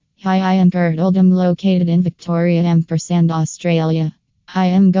Hi, I am Kurt Oldham, located in Victoria, Australia. I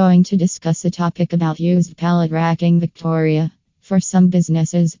am going to discuss a topic about used pallet racking Victoria. For some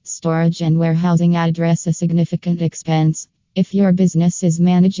businesses, storage and warehousing address a significant expense. If your business is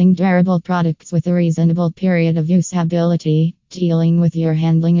managing durable products with a reasonable period of usability, dealing with your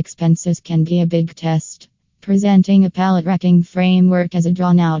handling expenses can be a big test. Presenting a pallet racking framework as a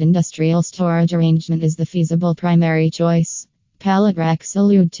drawn-out industrial storage arrangement is the feasible primary choice. Pallet racks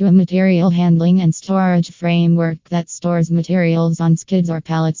allude to a material handling and storage framework that stores materials on skids or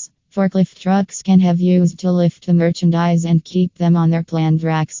pallets. Forklift trucks can have used to lift the merchandise and keep them on their planned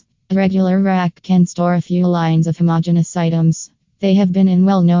racks. A regular rack can store a few lines of homogeneous items. They have been in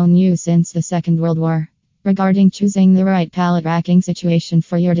well-known use since the Second World War. Regarding choosing the right pallet racking situation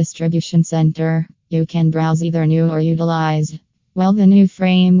for your distribution center, you can browse either new or utilized. While the new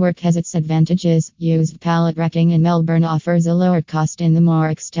framework has its advantages, used pallet racking in Melbourne offers a lower cost in the more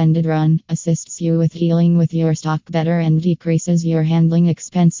extended run, assists you with dealing with your stock better, and decreases your handling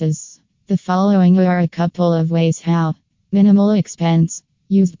expenses. The following are a couple of ways how. Minimal expense.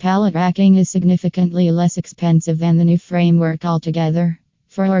 Used pallet racking is significantly less expensive than the new framework altogether.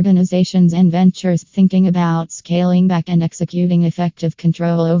 For organizations and ventures thinking about scaling back and executing effective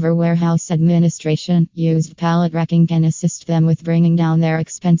control over warehouse administration, used pallet racking can assist them with bringing down their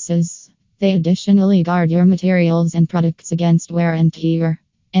expenses. They additionally guard your materials and products against wear and tear.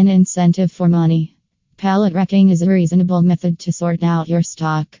 An incentive for money. Pallet racking is a reasonable method to sort out your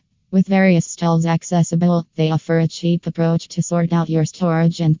stock. With various stalls accessible, they offer a cheap approach to sort out your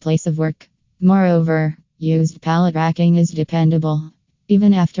storage and place of work. Moreover, used pallet racking is dependable.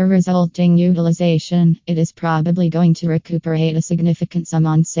 Even after resulting utilization, it is probably going to recuperate a significant sum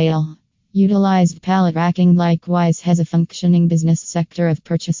on sale. Utilized pallet racking likewise has a functioning business sector of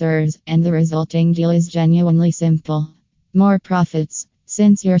purchasers, and the resulting deal is genuinely simple. More profits.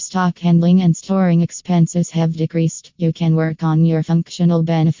 Since your stock handling and storing expenses have decreased, you can work on your functional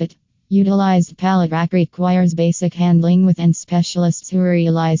benefit. Utilized pallet rack requires basic handling within specialists who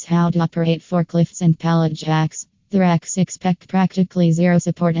realize how to operate forklifts and pallet jacks. The racks expect practically zero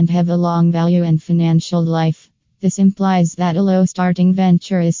support and have a long value and financial life. This implies that a low starting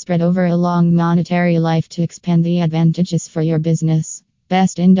venture is spread over a long monetary life to expand the advantages for your business.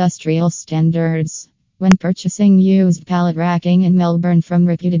 Best industrial standards. When purchasing used pallet racking in Melbourne from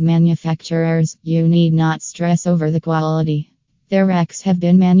reputed manufacturers, you need not stress over the quality. Their racks have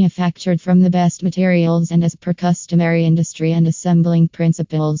been manufactured from the best materials and as per customary industry and assembling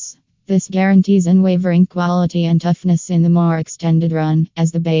principles. This guarantees unwavering quality and toughness in the more extended run,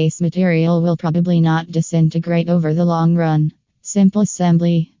 as the base material will probably not disintegrate over the long run. Simple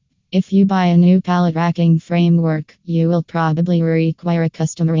assembly. If you buy a new pallet racking framework, you will probably require a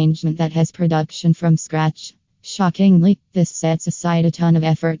custom arrangement that has production from scratch. Shockingly, this sets aside a ton of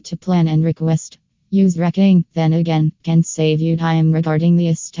effort to plan and request. Used racking, then again, can save you time regarding the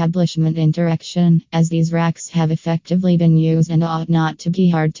establishment interaction, as these racks have effectively been used and ought not to be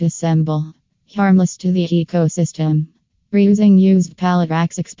hard to assemble. Harmless to the ecosystem. Reusing used pallet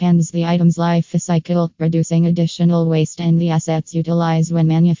racks expands the item's life cycle, reducing additional waste and the assets utilized when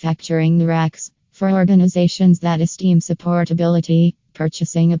manufacturing the racks. For organizations that esteem supportability,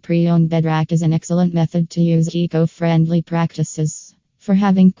 purchasing a pre-owned bed rack is an excellent method to use eco-friendly practices. For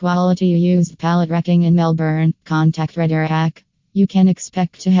having quality used pallet racking in Melbourne, contact Red Rack. You can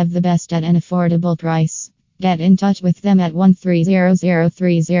expect to have the best at an affordable price. Get in touch with them at 1300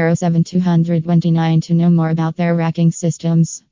 307 229 to know more about their racking systems.